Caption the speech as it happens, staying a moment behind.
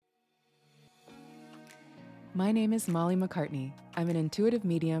My name is Molly McCartney. I'm an intuitive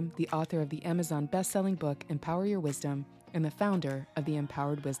medium, the author of the Amazon best-selling book, Empower Your Wisdom, and the founder of the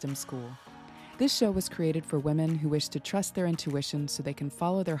Empowered Wisdom School. This show was created for women who wish to trust their intuition so they can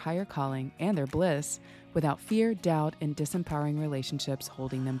follow their higher calling and their bliss without fear, doubt, and disempowering relationships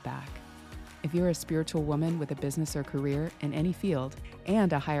holding them back. If you're a spiritual woman with a business or career in any field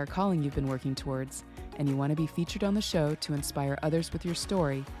and a higher calling you've been working towards, and you want to be featured on the show to inspire others with your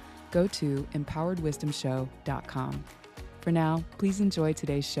story, go to empoweredwisdomshow.com. For now, please enjoy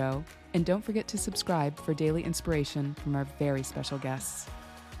today's show, and don't forget to subscribe for daily inspiration from our very special guests.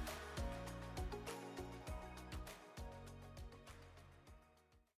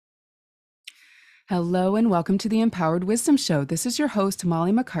 Hello and welcome to the Empowered Wisdom Show. This is your host,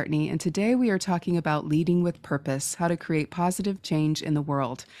 Molly McCartney, and today we are talking about leading with purpose, how to create positive change in the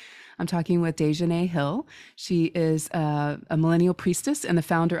world. I'm talking with DeJane Hill. She is a millennial priestess and the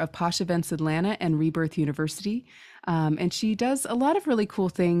founder of Posh Events Atlanta and Rebirth University. And she does a lot of really cool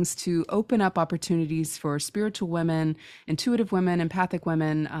things to open up opportunities for spiritual women, intuitive women, empathic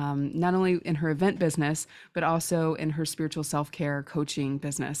women, not only in her event business, but also in her spiritual self-care coaching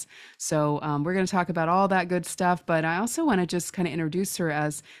business. So we're going to talk about all that good stuff. But I also want to just kind of introduce her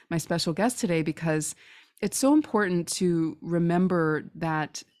as my special guest today because it's so important to remember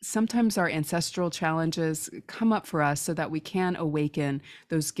that sometimes our ancestral challenges come up for us so that we can awaken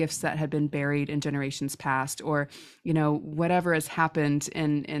those gifts that had been buried in generations past, or, you know, whatever has happened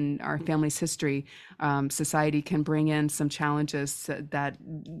in our family's history. Society can bring in some challenges that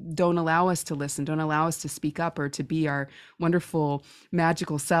don't allow us to listen, don't allow us to speak up or to be our wonderful,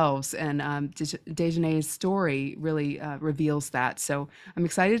 magical selves. And DeJane's story really reveals that. So I'm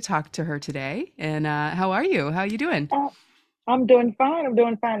excited to talk to her today. And how are you? How are you doing? I'm doing fine. I'm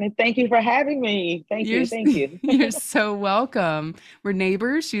doing fine. And thank you for having me. Thank You're you. Thank you. you're so welcome. We're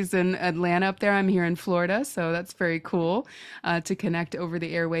neighbors. She's in Atlanta up there. I'm here in Florida, so that's very cool to connect over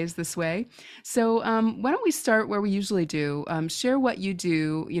the airways this way. So why don't we start where we usually do? Share what you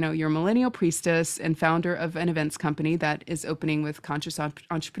do. You know, you're a millennial priestess and founder of an events company that is opening with conscious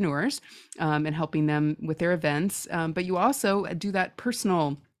entrepreneurs and helping them with their events. But you also do that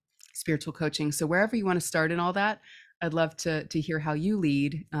personal spiritual coaching. So wherever you want to start and all that, I'd love to hear how you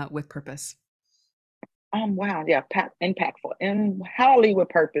lead with purpose. Wow. Yeah. Impactful. And how I lead with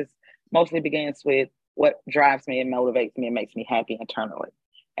purpose mostly begins with what drives me and motivates me and makes me happy internally.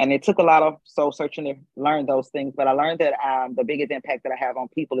 And it took a lot of soul searching to learn those things. But I learned that the biggest impact that I have on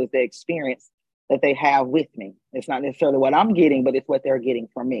people is the experience that they have with me. It's not necessarily what I'm getting, but it's what they're getting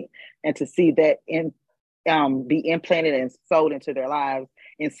from me. And to see that be implanted and sold into their lives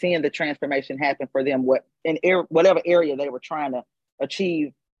and seeing the transformation happen for them, whatever area they were trying to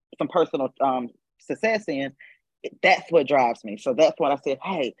achieve some personal success in, that's what drives me. So that's what I said,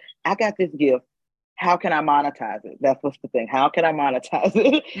 hey, I got this gift. How can I monetize it? That's what's the thing. How can I monetize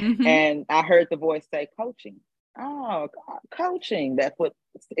it? Hmm. And I heard the voice say coaching. Oh, God, coaching. That's what's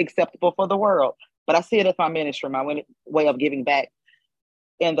acceptable for the world. But I see it as my ministry, my way of giving back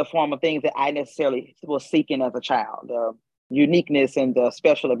in the form of things that I necessarily was seeking as a child. The uniqueness and the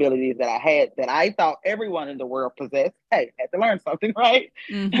special abilities that I had that I thought everyone in the world possessed. Hey, I had to learn something, right?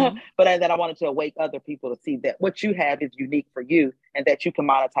 Hmm. But that I wanted to awake other people to see that what you have is unique for you and that you can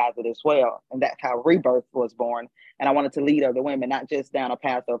monetize it as well. And that's how Rebirth was born. And I wanted to lead other women, not just down a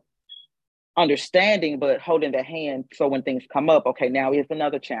path of understanding, but holding their hand. So when things come up, okay, now here's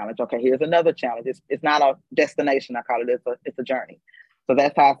another challenge. Okay, here's another challenge. It's not a destination. I call it. It's a journey. So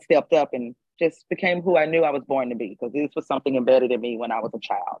that's how I stepped up and just became who I knew I was born to be, because this was something embedded in me when I was a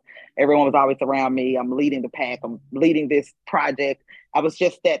child. Everyone was always around me. I'm leading the pack. I'm leading this project. I was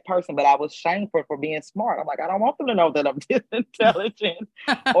just that person, but I was shameful for being smart. I'm like, I don't want them to know that I'm this intelligent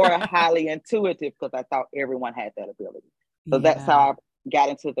or highly intuitive, because I thought everyone had that ability. So that's Yeah. how I got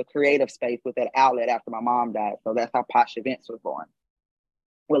into the creative space with that outlet after my mom died. So that's how Posh Events was born.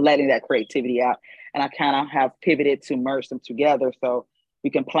 We're letting that creativity out. And I kind of have pivoted to merge them together so we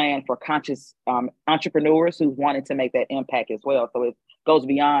can plan for conscious entrepreneurs who wanted to make that impact as well. So it goes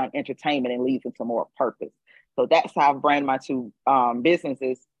beyond entertainment and leads into more purpose. So that's how I've branded my two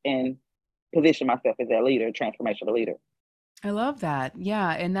businesses and position myself as that leader, transformational leader. I love that.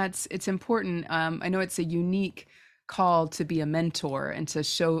 Yeah, and it's important. I know it's a unique call to be a mentor and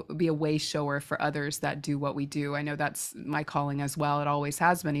to be a way shower for others that do what we do. I know that's my calling as well. It always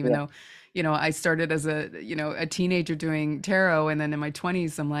has been, even Yeah. though, you know, I started as a teenager doing tarot, and then in my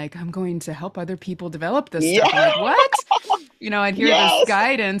 20s, I'm like, I'm going to help other people develop this stuff. I'm Yeah. like, what? You know, I'd hear this Yes.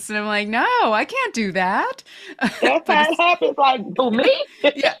 guidance, and I'm like, no, I can't do that. That's But how it it's happens. Like, who, me?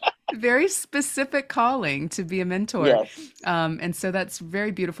 yeah. Very specific calling to be a mentor. Yes, And so that's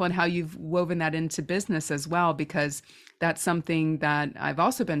very beautiful, and how you've woven that into business as well, because that's something that I've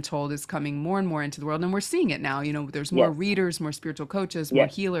also been told is coming more and more into the world. And we're seeing it now. There's more yes, readers, more spiritual coaches, more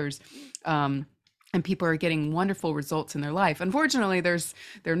yes, healers. Um, and people are getting wonderful results in their life. Unfortunately,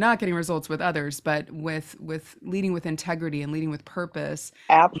 they're not getting results with others, but with leading with integrity and leading with purpose,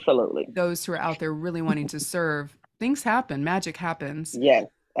 absolutely. those who are out there really wanting to serve, things happen, magic happens. Yes,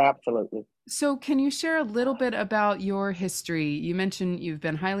 absolutely. So, can you share a little bit about your history? You mentioned you've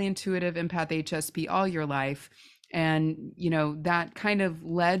been highly intuitive, empath, HSP all your life. And, that kind of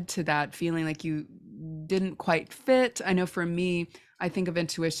led to that feeling like you didn't quite fit. I know for me, I think of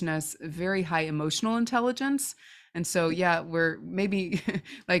intuition as very high emotional intelligence. And so, yeah, we're maybe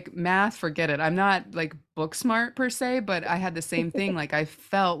like math, forget it. I'm not like book smart per se, but I had the same thing. Like, I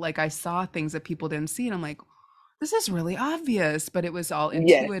felt like I saw things that people didn't see. And I'm like, this is really obvious, but it was all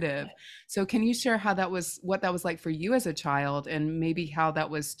Yes. intuitive. So can you share what that was like for you as a child, and maybe how that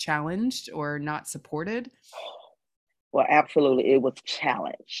was challenged or not supported? Well, absolutely. It was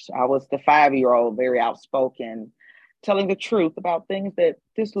challenged. I was the 5-year-old, very outspoken, telling the truth about things that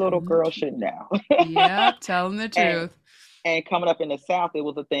this Tell little them the girl truth. should know. Yep, tell them the and truth. and coming up in the South, it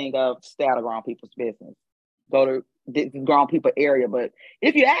was a thing of stay out of grown people's business. Go to the grown people area. But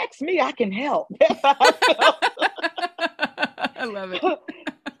if you ask me, I can help. That's how I I love it. felt.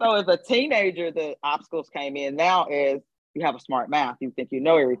 So as a teenager, the obstacles came in. Now as you have a smart mouth, you think you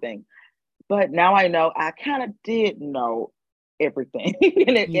know everything. But now I know I kind of did know everything,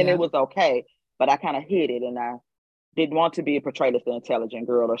 and it Yeah. was okay. But I kind of hid it, and I didn't want to be portrayed as the intelligent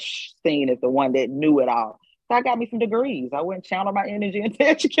girl or seen as the one that knew it all. So I got me some degrees. I went and channeled my energy into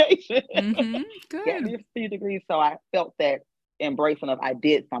education, Mm-hmm. got Good. me a few degrees. So I felt that embracing of I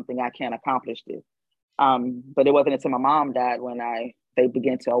did something, I can accomplish this. But it wasn't until my mom died when they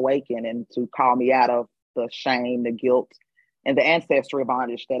began to awaken and to call me out of the shame, the guilt, and the ancestry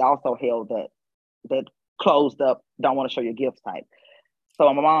bondage that also held that closed up, don't want to show your gifts type. So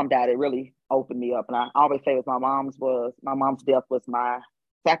when my mom died, it really opened me up. And I always say it was my mom's death was my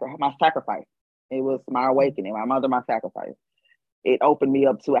sacrifice. It was my awakening, my mother, my sacrifice. It opened me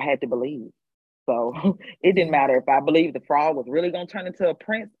up to I had to believe. So it didn't Yeah. matter if I believed the frog was really gonna turn into a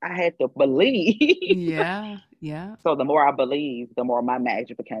prince. I had to believe. Yeah. Yeah. So the more I believed, the more my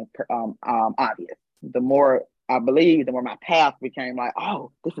magic became obvious. The more I believed, the more my path became like,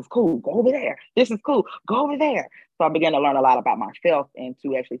 oh, this is cool. Go over there. This is cool. Go over there. So I began to learn a lot about myself and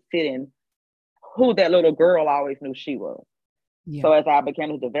to actually sit in who that little girl always knew she was. Yeah. So as I began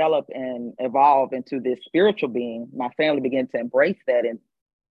to develop and evolve into this spiritual being, my family began to embrace that and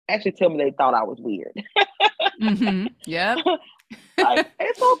actually tell me they thought I was weird. Mm-hmm. Yep. Like,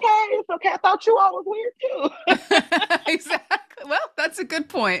 it's okay. It's okay. I thought you all was weird too. Exactly. Well, that's a good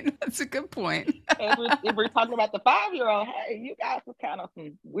point. That's a good point. If we're talking about the 5-year-old, hey, you guys are kind of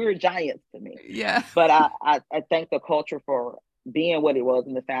some weird giants to me. Yeah. But I thank the culture for being what it was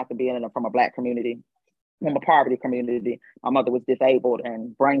in the South and being from a Black community, from a poverty community. My mother was disabled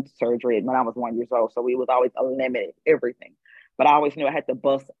and brain surgery when I was 1 year old. So we was always limited everything. But I always knew I had to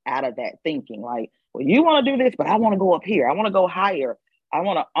bust out of that thinking like, well, you want to do this, but I want to go up here. I want to go higher. I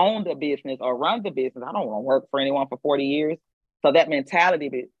want to own the business or run the business. I don't want to work for anyone for 40 years. So that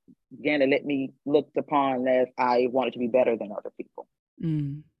mentality began to let me looked upon as I wanted to be better than other people.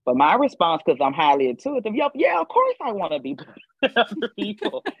 Mm. But my response, because I'm highly intuitive, yeah, of course I want to be better than other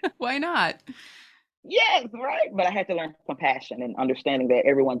people. Why not? Yes, right. But I had to learn compassion and understanding that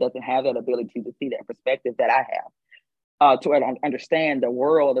everyone doesn't have that ability to see that perspective that I have. To understand the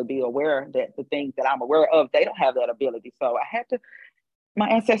world or be aware that the things that I'm aware of, they don't have that ability. So my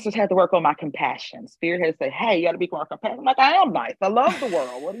ancestors had to work on my compassion. Spirit had to say, hey, you got to be more compassionate. I'm like, I am nice. I love the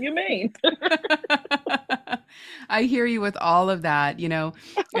world. What do you mean? I hear you with all of that, and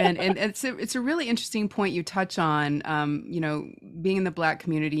it's a really interesting point you touch on. Being in the Black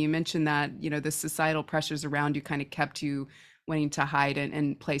community, you mentioned that the societal pressures around you kind of kept you wanting to hide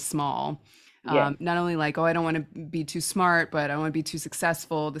and play small. Yes, Not only like, oh, I don't want to be too smart, but I don't want to be too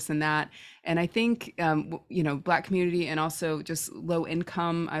successful, this and that. And I think, Black community, and also just low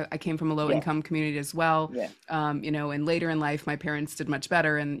income. I came from a low yes, income community as well. yes, And later in life, my parents did much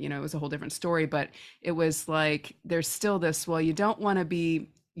better, and, it was a whole different story. But it was like, there's still this, well, you don't want to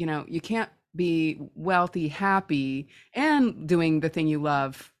be, you can't be wealthy, happy, and doing the thing you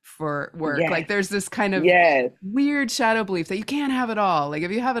love for work. Like yes, there's this kind of yes, weird shadow belief that you can't have it all. Like if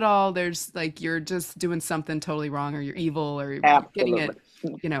you have it all, there's like you're just doing something totally wrong, or you're evil, or you're getting absolutely.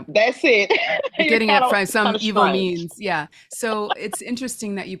 it, you know, That's it. you're You're getting it from kind some of evil strange. means. Yeah. So it's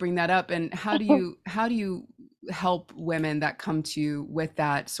interesting that you bring that up. And how do you help women that come to you with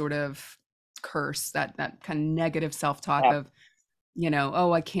that sort of curse, that kind of negative self-talk Ab- of,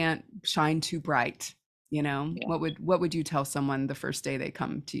 oh, I can't shine too bright. yeah. What would you tell someone the first day they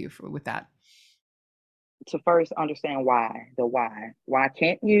come to you with that? To first understand why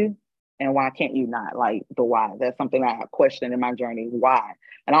can't you, and why can't you not, like the why. That's something I question in my journey. Why?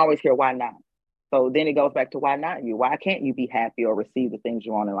 And I always hear why not. So then it goes back to why not you. Why can't you be happy or receive the things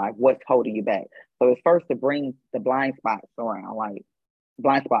you want in life? What's holding you back? So it's first to bring the blind spots around, like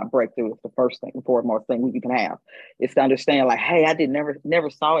blind spot breakthrough is the first thing, the foremost thing you can have. It's to understand, like, hey, I did never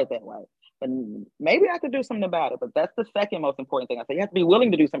saw it that way, but maybe I could do something about it. But that's the second most important thing. I say you have to be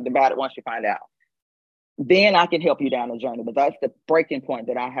willing to do something about it once you find out. Then I can help you down the journey. But that's the breaking point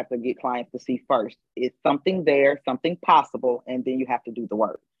that I have to get clients to see first. It's something there, something possible, and then you have to do the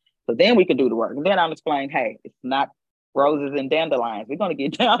work. So then we can do the work. And then I'm explaining, hey, it's not roses and dandelions. We're going to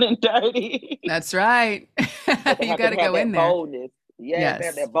get down and dirty. That's right. But they You have got to to have go in that there. boldness. Yeah, they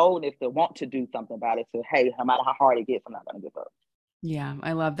have Yes. that boldness to want to do something about it. So, hey, no matter how hard it gets, I'm not going to give up. Yeah,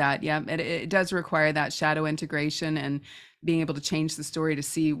 I love that. Yeah, it does require that shadow integration and being able to change the story to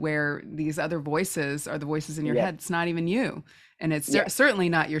see where these other voices are the voices in your Yes, head. It's not even you. And it's yes. certainly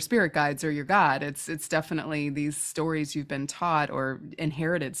not your spirit guides or your God. It's definitely these stories you've been taught or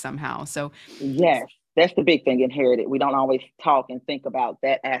inherited somehow. So, Yes, that's the big thing, inherited. We don't always talk and think about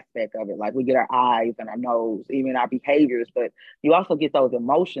that aspect of it. Like we get our eyes and our nose, even our behaviors, but you also get those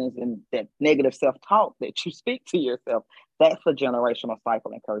emotions and that negative self-talk that you speak to yourself. That's a generational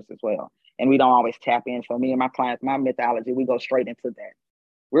cycle and curse as well. And we don't always tap in. So me and my clients, my mythology, we go straight into that.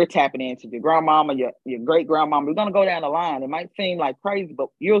 We're tapping into your grandmama, your great grandmama. We're gonna go down the line. It might seem like crazy, but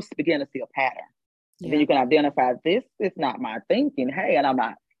you'll begin to see a pattern. And then yeah. you can identify this is not my thinking. Hey, and I'm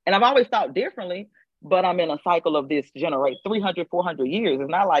not, and I've always thought differently, but I'm in a cycle of this generate 300, 400 years. It's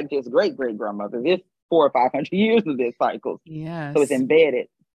not like just great great grandmother. It's 400 or 500 years of this cycle. So it's Yes. embedded.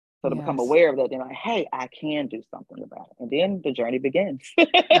 So to become Yes. aware of that, then like, hey, I can do something about it. And then the journey begins.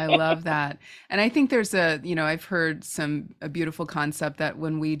 I love that. And I think there's I've heard a beautiful concept that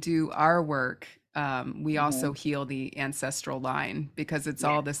when we do our work, we Mm-hmm. also heal the ancestral line because it's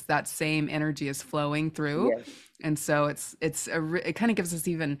all Yes, that same energy is flowing through. yes, And so it kind of gives us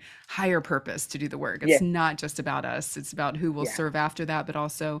even higher purpose to do the work. It's yes, not just about us. It's about who will yeah. serve after that, but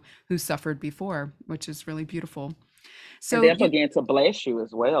also who suffered before, which is really beautiful. And So then you begin to bless you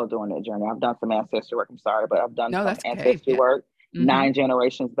as well during that journey. I've done some ancestry work. I'm sorry, but I've done No, some that's okay. ancestry Yeah. work Hmm. 9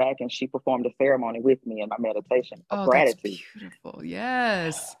 generations back, and she performed a ceremony with me in my meditation of Oh, that's gratitude. beautiful.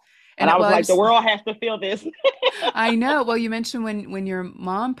 Yes. And And I it was like, the was world has to feel this. I know. Well, you mentioned when your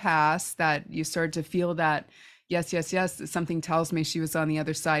mom passed that you started to feel that, yes, yes, yes, something tells me she was on the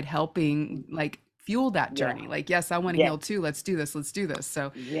other side helping like fuel that Yeah. journey. Like, yes, I want to Yes. heal too. Let's do this. Let's do this.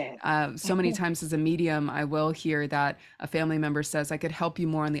 So, Yes. so many times as a medium, I will hear that a family member says, I could help you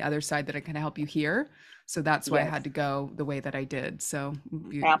more on the other side that I can help you here. So that's why I Yes. had to go the way that I did. So,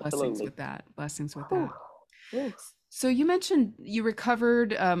 blessings Absolutely. with that. Blessings with Whew. that. Whew. So you mentioned you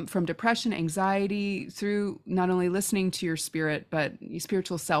recovered from depression, anxiety through not only listening to your spirit, but your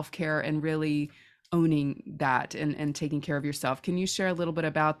spiritual self-care and really owning that and taking care of yourself. Can you share a little bit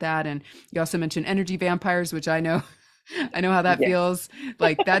about that? And you also mentioned energy vampires, which I know I know how that Yes. feels.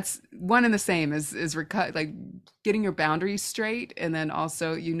 Like that's one and the same is like getting your boundaries straight, and then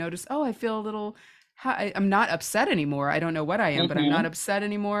also you notice, oh, I feel a little. I'm not upset anymore. I don't know what I am, but I'm not Mm-hmm. upset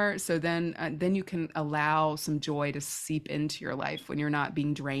anymore. So then you can allow some joy to seep into your life when you're not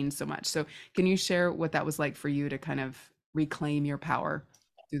being drained so much. So can you share what that was like for you to kind of reclaim your power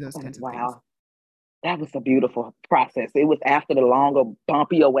through those Oh, kinds of things? wow. That was a beautiful process. It was after the longer,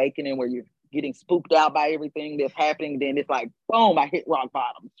 bumpy awakening where you're getting spooked out by everything that's happening. Then it's like, boom, I hit rock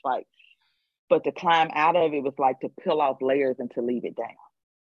bottom. It's like, but to climb out of it was like to peel off layers and to leave it down.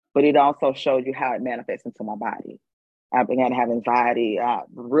 But it also showed you how it manifests into my body. I began to have anxiety,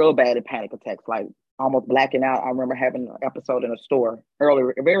 real bad and panic attacks, like almost blacking out. I remember having an episode in a store early,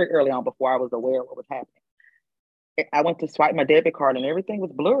 very early on before I was aware of what was happening. I went to swipe my debit card and everything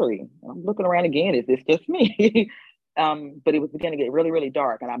was blurry. I'm looking around again. Is this just me? But it was beginning to get really, really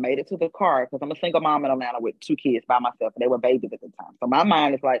dark. And I made it to the car because I'm a single mom in Atlanta with 2 kids by myself, and they were babies at the time. So my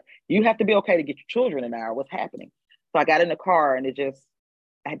mind is like, you have to be okay to get your children in there. What's happening? So I got in the car and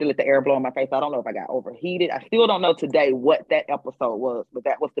I had to let the air blow in my face. I don't know if I got overheated. I still don't know today what that episode was, but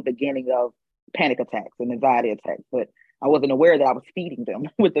that was the beginning of panic attacks and anxiety attacks. But I wasn't aware that I was feeding them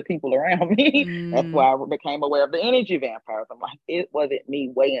with the people around me. That's Mm, why I became aware of the energy vampires. I'm like, it wasn't me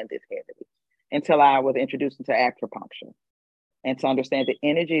weighing this heavily until I was introduced into acupuncture. and to understand the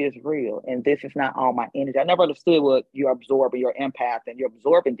energy is real and this is not all my energy. I never understood what you're absorbing, you're empath and you're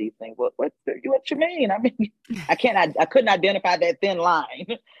absorbing these things. What you mean? I mean, I couldn't identify that thin line.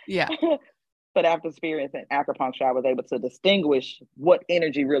 Yeah. But after experiencing acupuncture, I was able to distinguish what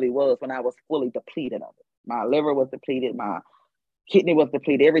energy really was when I was fully depleted of it. My liver was depleted, my kidney was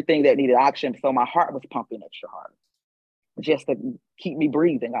depleted, everything that needed oxygen. So my heart was pumping extra hard just to keep me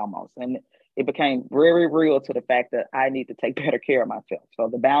breathing almost. And it became very real to the fact that I need to take better care of myself. So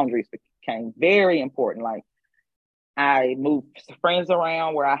the boundaries became very important. Like I moved friends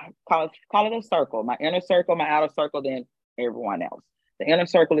around where I call it a circle, my inner circle, my outer circle, then everyone else. The inner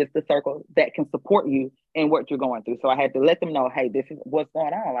circle is the circle that can support you in what you're going through. So I had to let them know, hey, this is what's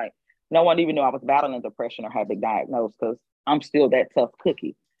going on. Like no one even knew I was battling depression or having diagnosed because I'm still that tough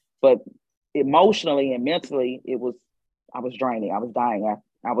cookie. But emotionally and mentally, I was draining. I was dying.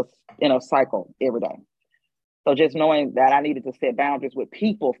 I was in a cycle every day. So just knowing that I needed to set boundaries with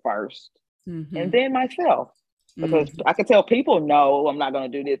people first and Mm-hmm. then myself. Because Mm-hmm. I could tell people, no, I'm not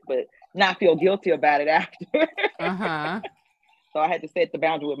going to do this, but not feel guilty about it after. Uh-huh. So I had to set the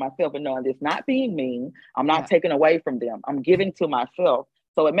boundary with myself and knowing this not being mean. I'm not Yeah. taking away from them. I'm giving to myself.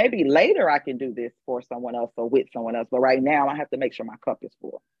 So it may be later I can do this for someone else or with someone else. But right now I have to make sure my cup is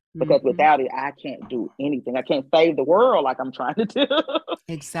full. Because Mm-hmm. without it, I can't do anything. I can't save the world like I'm trying to do. So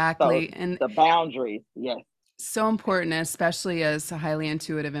Exactly. And the boundaries, yes. so important, especially as highly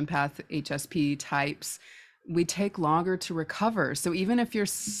intuitive empath HSP types. We take longer to recover. So even if you're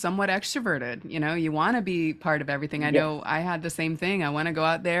somewhat extroverted, you want to be part of everything. I Yes. know I had the same thing. I want to go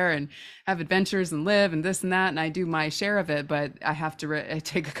out there and have adventures and live and this and that, and I do my share of it, but I have to I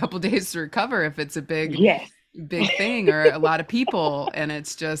take a couple days to recover if it's a Yes. big thing or a lot of people, and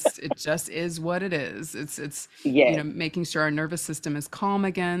it just is what it is. It's Yes. making sure our nervous system is calm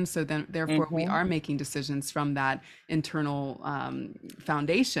again, so then therefore we Mm-hmm. are making decisions from that internal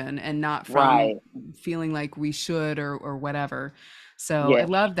foundation and not from Right. feeling like we should or whatever. So I Yes.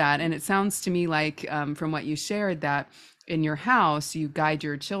 love that, and it sounds to me like from what you shared that in your house, you guide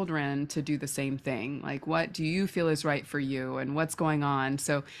your children to do the same thing. Like, what do you feel is right for you and what's going on?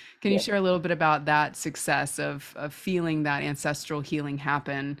 So, can you Yes. share a little bit about that success of feeling that ancestral healing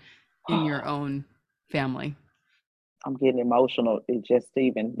happen in your own family? I'm getting emotional. It just to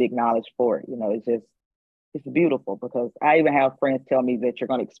even be acknowledged for it. It's beautiful because I even have friends tell me that you're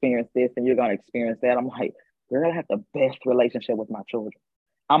going to experience this and you're going to experience that. I'm like, girl, I have the best relationship with my children.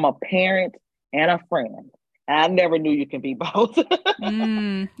 I'm a parent and a friend. And I never knew you can be both.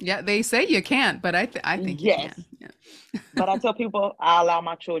 Yeah, they say you can't, but I think you Yes. can. Yeah. But I tell people I allow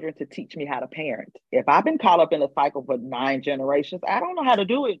my children to teach me how to parent. If I've been caught up in a cycle for 9 generations, I don't know how to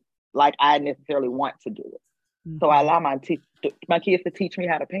do it like I necessarily want to do it. So I Mhm. allow my kids to teach me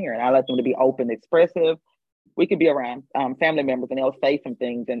how to parent. I let them to be open, expressive. We could be around family members and they'll say some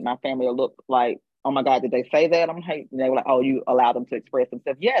things, and my family will look like, "Oh my God, did they say that?" I'm like, and they were like, "Oh, you allow them to express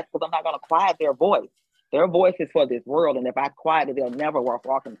themselves." Yes, because I'm not going to quiet their voice. Their voice is for this world, and if I quiet it, they'll never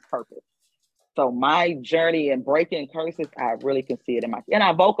walk in purpose. So my journey in breaking curses, I really can see it in and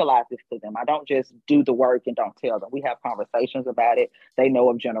I vocalize this to them. I don't just do the work and don't tell them. We have conversations about it. They know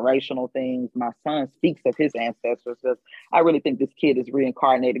of generational things. My son speaks of his ancestors because I really think this kid is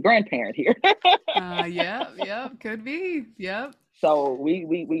reincarnated grandparent here. Yeah, yeah, could be. Yep. So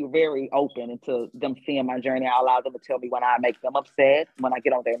we very open into them seeing my journey. I allow them to tell me when I make them upset, when I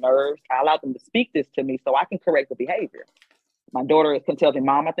get on their nerves. I allow them to speak this to me so I can correct the behavior. My daughter can tell me,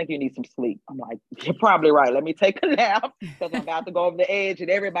 Mom, I think you need some sleep. I'm like, you're probably right. Let me take a nap because I'm about to go over the edge and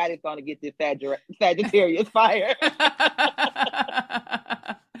everybody's going to get this Sagittarius fire.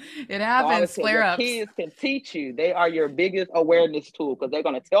 It So I always happens, say flare your ups. kids can teach you. They are your biggest awareness tool because they're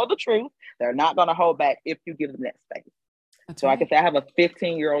going to tell the truth. They're not going to hold back if you give them that space. That's So I can right. say I have a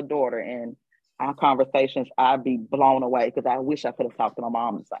 15-year-old daughter, and our conversations, I'd be blown away because I wish I could have talked to my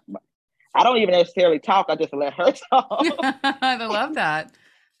mom the same way. I don't even necessarily talk. I just let her talk. I love that.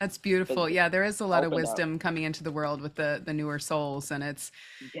 That's It's beautiful. Yeah, there is a lot of opened up. wisdom coming into the world with the newer souls, and it's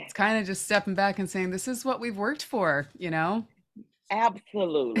Yes, kind of just stepping back and saying, "This is what we've worked for."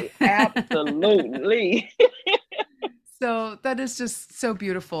 absolutely. Absolutely. So that is just so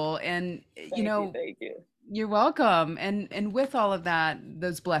beautiful, and Thank you. Thank you. you're welcome. And with all of that,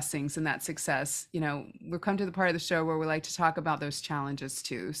 those blessings and that success, we've come to the part of the show where we like to talk about those challenges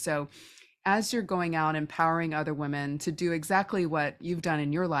too. So as you're going out empowering other women to do exactly what you've done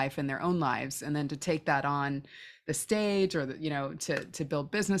in your life in their own lives, and then to take that on the stage or to build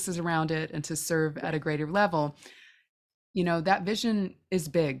businesses around it and to serve at Yes. a greater level, that vision is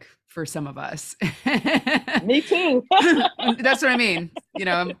big for some of us. Me too. That's what I mean.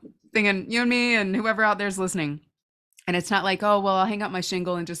 I'm thinking you and me and whoever out there's listening. And it's not like, oh, well, I'll hang out my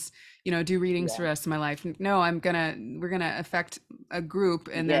shingle and just, do readings for Yeah. the rest of my life. No, we're gonna affect a group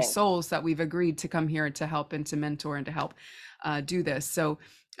and their Yes. souls that we've agreed to come here to help and to mentor and to help do this. So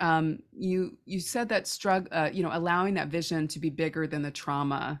you said that allowing that vision to be bigger than the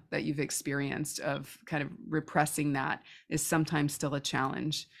trauma that you've experienced of kind of repressing that is sometimes still a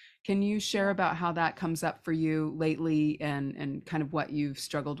challenge. Can you share Yeah. about how that comes up for you lately and kind of what you've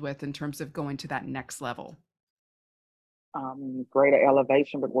struggled with in terms of going to that next level? Greater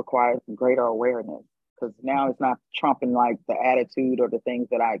elevation, but requires greater awareness because now it's not trumping like the attitude or the things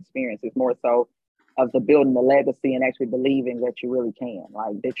that I experience. It's more so of the building the legacy and actually believing that you really can,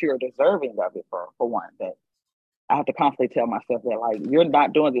 like that you're deserving of it for one. That I have to constantly tell myself that like you're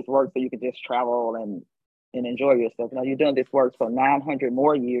not doing this work so you can just travel and enjoy yourself. No, you're doing this work for 900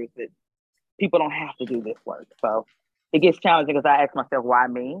 more years that people don't have to do this work. So it gets challenging because I ask myself, why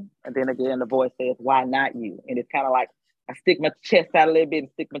me? And then again, the voice says, why not you? And it's kind of like I stick my chest out a little bit and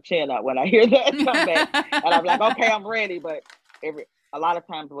stick my chin up when I hear that come back. And I'm like, okay, I'm ready. But a lot of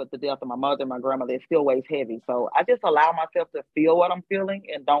times with the death of my mother and my grandmother, it still weighs heavy. So I just allow myself to feel what I'm feeling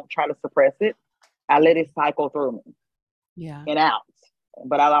and don't try to suppress it. I let it cycle through me Yeah. and out.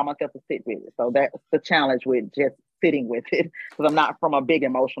 But I allow myself to sit with it. So that's the challenge with just sitting with it. Because I'm not from a big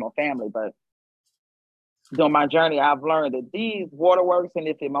emotional family, but during my journey, I've learned that these waterworks and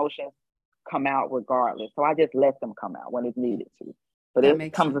these emotions come out regardless. So I just let them come out when it's needed to. But That it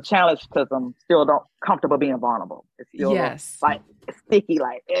makes comes a sense. challenge because I'm still don't comfortable being vulnerable. It's still a little, Yes. like sticky,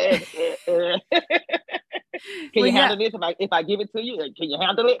 like can Well, you yeah. handle this if I give it to you? Can you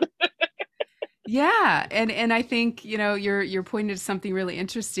handle it? Yeah, and I think, you're pointing to something really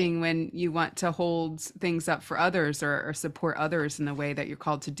interesting when you want to hold things up for others or support others in the way that you're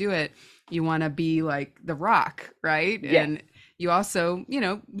called to do it. You want to be like the rock, right? Yes, And you also,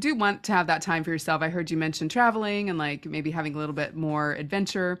 do want to have that time for yourself. I heard you mention traveling and like maybe having a little bit more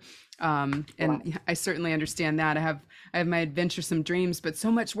adventure. right. And I certainly understand that. I have my adventuresome dreams, but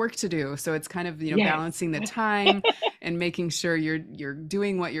so much work to do. So it's kind of, Yes, balancing the time and making sure you're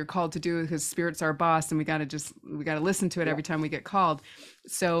doing what you're called to do because spirit's our boss and we got to listen to it yes, every time we get called.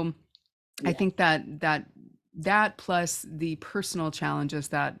 So I yes. think that plus the personal challenges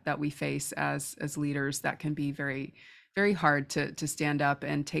that we face as leaders, that can be very very hard to stand up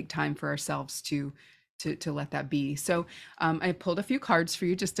and take time for ourselves to let that be. So I pulled a few cards for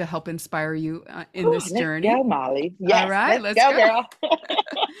you just to help inspire you in Whew, this let's journey. go, Molly. All Yes, right, let's let's go, go. girl.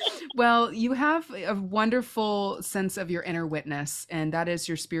 Well, you have a wonderful sense of your inner witness, and that is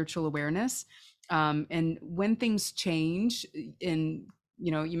your spiritual awareness. And when things change in,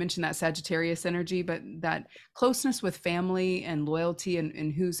 you mentioned that Sagittarius energy, but that closeness with family and loyalty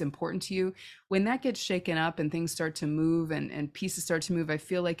and who's important to you, when that gets shaken up and things start to move and pieces start to move, I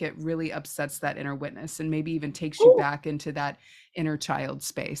feel like it really upsets that inner witness and maybe even takes you Whew, back into that inner child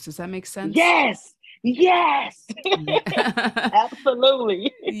space. Does that make sense? yes, yes, Yeah.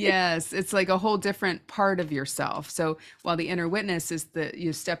 absolutely. Yes, it's like a whole different part of yourself. So while the inner witness is the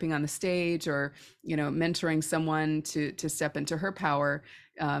you stepping on the stage or mentoring someone to step into her power,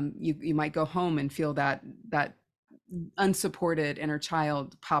 you might go home and feel that unsupported inner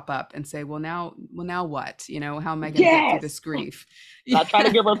child pop up and say, well now what? How am I going to get through Yes. this grief? And I try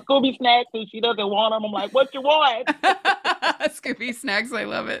to give her Scooby snacks and she doesn't want them. I'm like, what you want? Scooby snacks, I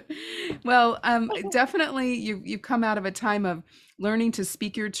love it. Well, definitely you've come out of a time of learning to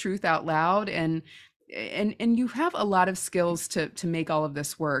speak your truth out loud and you have a lot of skills to make all of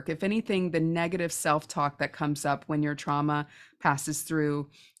this work. If anything, the negative self-talk that comes up when your trauma passes through,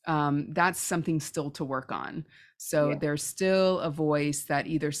 that's something still to work on. So Yes. there's still a voice that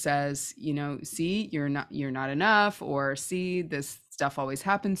either says, see, you're not enough, or see, this stuff always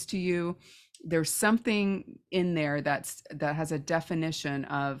happens to you. There's something in there that has a definition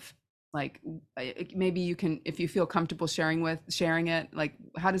of like maybe you can, if you feel comfortable sharing it, like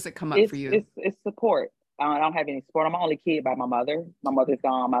how does it come up for It's you? it's it's support. I don't have any support. I'm the only kid by my mother. My mother's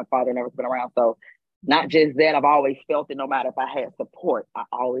gone. My father never been around. So not just that, I've always felt it. No matter if I had support, I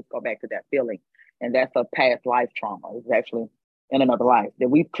always go back to that feeling, and that's a past life trauma. It's actually in another life that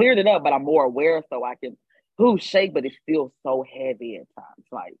we've cleared it up, but I'm more aware, so I can shake. But it feels so heavy at times.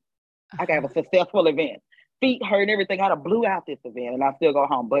 Like I can have Uh-huh. a successful event, feet hurt and everything. I'd have blew out this event, and I still go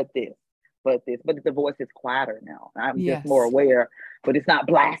home. But the voice is quieter now. I'm just more Yes. aware, but it's not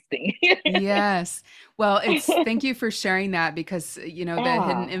blasting. Yes. Well, it's thank you for sharing that because, the hidden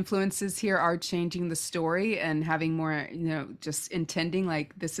Ah, influences here are changing the story and having more, just intending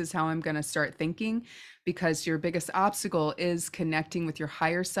like this is how I'm going to start thinking, because your biggest obstacle is connecting with your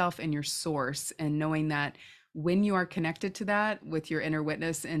higher self and your source and knowing that when you are connected to that with your inner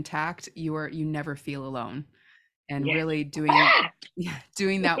witness intact, you never feel alone. and Yes. really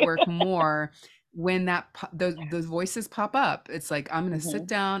doing that work more. When those voices pop up, it's like, I'm going to sit Hmm.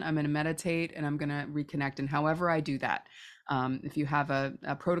 down, I'm going to meditate, and I'm going to reconnect. And however I do that, if you have a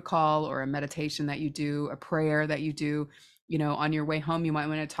protocol or a meditation that you do, a prayer that you do, on your way home, you might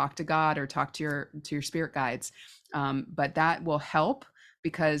want to talk to God or talk to your spirit guides. But that will help,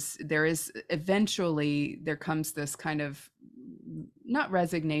 because there comes this kind of, not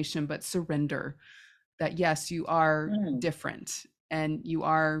resignation, but surrender, that yes, you are Mm. different and you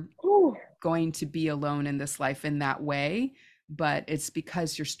are Ooh. going to be alone in this life in that way, but it's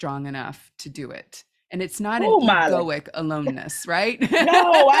because you're strong enough to do it. And it's not an Ooh, Molly. egoic aloneness, right?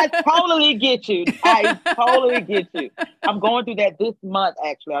 No, I totally get you. I totally get you. I'm going through that this month,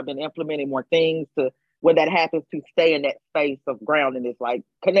 actually. I've been implementing more things to, when that happens, to stay in that space of groundedness, like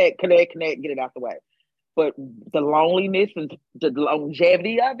connect, connect, connect, get it out the way. But the loneliness and the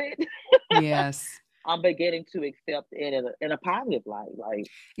longevity of it, Yes. I'm beginning to accept it in a positive light. Like,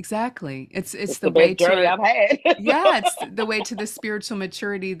 Exactly. It's it's the the way best journey to I've had. yeah, it's the way to the spiritual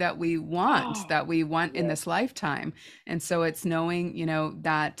maturity that we want, Oh, in yes. this lifetime. And so it's knowing,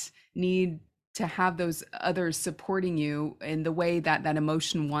 that need to have those others supporting you in the way that that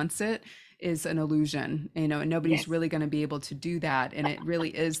emotion wants it is an illusion, and nobody's Yes. really going to be able to do that. And it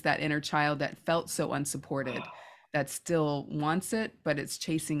really is that inner child that felt so unsupported that still wants it, but it's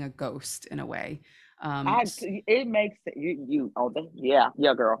chasing a ghost in a way. Um, It makes you oh yeah,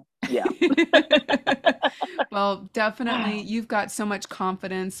 yeah, girl. Yeah. Well, definitely, you've got so much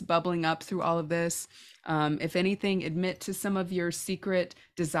confidence bubbling up through all of this. If anything, admit to some of your secret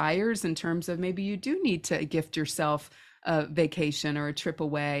desires, in terms of maybe you do need to gift yourself a vacation or a trip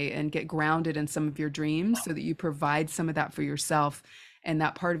away and get grounded in some of your dreams, so that you provide some of that for yourself. And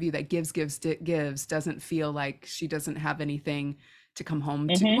that part of you that gives doesn't feel like she doesn't have anything to come home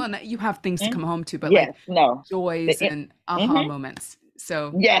to. Mm-hmm. Well, you have things to Mm-hmm. come home to, but like Yes, no. joys The and aha mm-hmm. moments.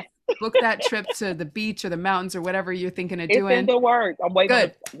 So Yes, book that trip to the beach or the mountains or whatever you're thinking of it's in doing. the works. I'm waiting on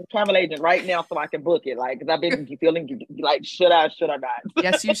Good. the travel agent right now so I can book it. Like, because I've been feeling like, should I not?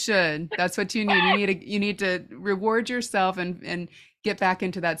 Yes, you should. That's what you need. You need to reward yourself and get back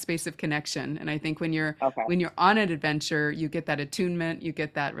into that space of connection. And I think Okay. when you're on an adventure, you get that attunement, you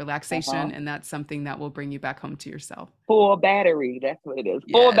get that relaxation, Uh-huh. and that's something that will bring you back home to yourself. Full battery. That's what it is.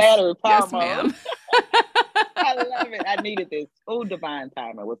 Full Yes. battery power Yes, mode. ma'am. I love it. I needed this. Oh, divine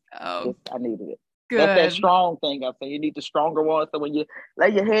timer was Oh, just, I needed it. That's that good. strong thing I'm saying. You need the stronger one. So when you lay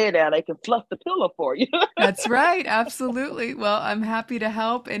your head down, they can fluff the pillow for you. That's right. Absolutely. Well, I'm happy to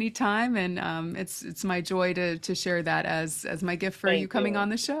help anytime, and it's my joy to share that as my gift for you Thank coming on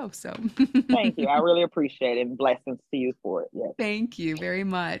you. the show. So, Thank you. I really appreciate it, and blessings to you for it. Yes. thank you very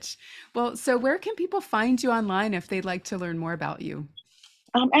much. Well, so where can people find you online if they'd like to learn more about you?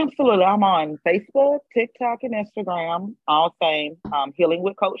 Absolutely. I'm on Facebook, TikTok, and Instagram. All same. Healing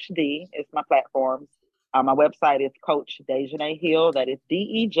with Coach D is my platforms. My website is Coach DeJane Hill. That is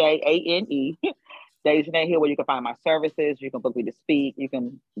DeJane. DeJane Hill, where you can find my services. You can book me to speak. You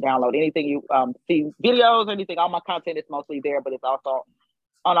can download anything you see, videos, anything. All my content is mostly there, but it's also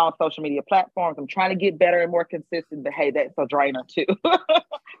on all social media platforms. I'm trying to get better and more consistent, but hey, that's a drainer too.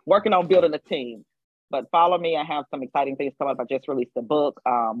 Working on building a team. But follow me. I have some exciting things coming up. I just released a book,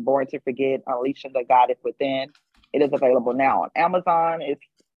 Born to Forget, Unleashing the Goddess Within. It is available now on Amazon. It's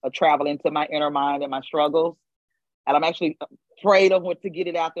a travel into my inner mind and my struggles. And I'm actually afraid of what to get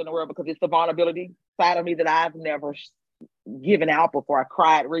it out there in the world, because it's the vulnerability side of me that I've never given out before. I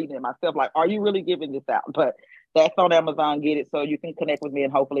cried reading it myself, like, are you really giving this out? But that's on Amazon. Get it so you can connect with me,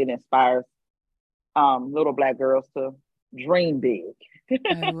 and hopefully it inspires little Black girls to dream big.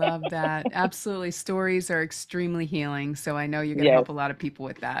 I love that. Absolutely. Stories are extremely healing. So I know you're going to Yes. help a lot of people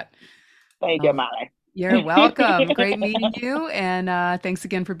with that. Thank you, Well, Molly. you're welcome. Great meeting you. And thanks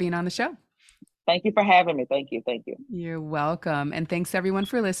again for being on the show. Thank you for having me. Thank you. Thank you. You're welcome. And thanks everyone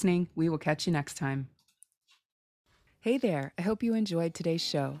for listening. We will catch you next time. Hey there. I hope you enjoyed today's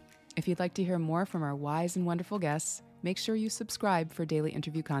show. If you'd like to hear more from our wise and wonderful guests, make sure you subscribe for daily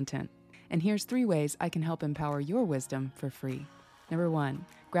interview content. And here's 3 ways I can help empower your wisdom for free. Number 1,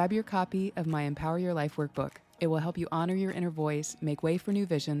 grab your copy of my Empower Your Life workbook. It will help you honor your inner voice, make way for new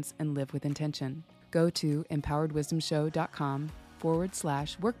visions, and live with intention. Go to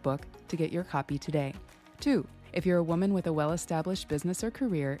empoweredwisdomshow.com/workbook to get your copy today. 2, if you're a woman with a well-established business or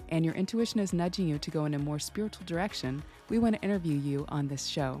career and your intuition is nudging you to go in a more spiritual direction, we want to interview you on this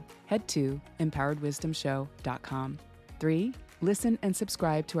show. Head to empoweredwisdomshow.com. 3, listen and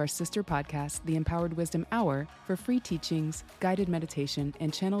subscribe to our sister podcast, The Empowered Wisdom Hour, for free teachings, guided meditation,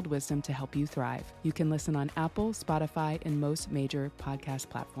 and channeled wisdom to help you thrive. You can listen on Apple, Spotify, and most major podcast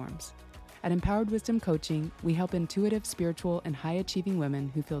platforms. At Empowered Wisdom Coaching, we help intuitive, spiritual, and high-achieving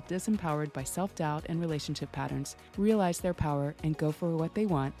women who feel disempowered by self-doubt and relationship patterns realize their power and go for what they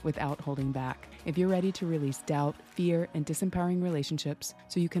want without holding back. If you're ready to release doubt, fear, and disempowering relationships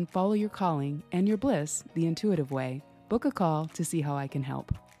so you can follow your calling and your bliss the intuitive way, book a call to see how I can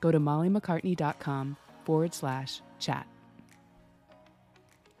help. Go to mollymccartney.com/chat.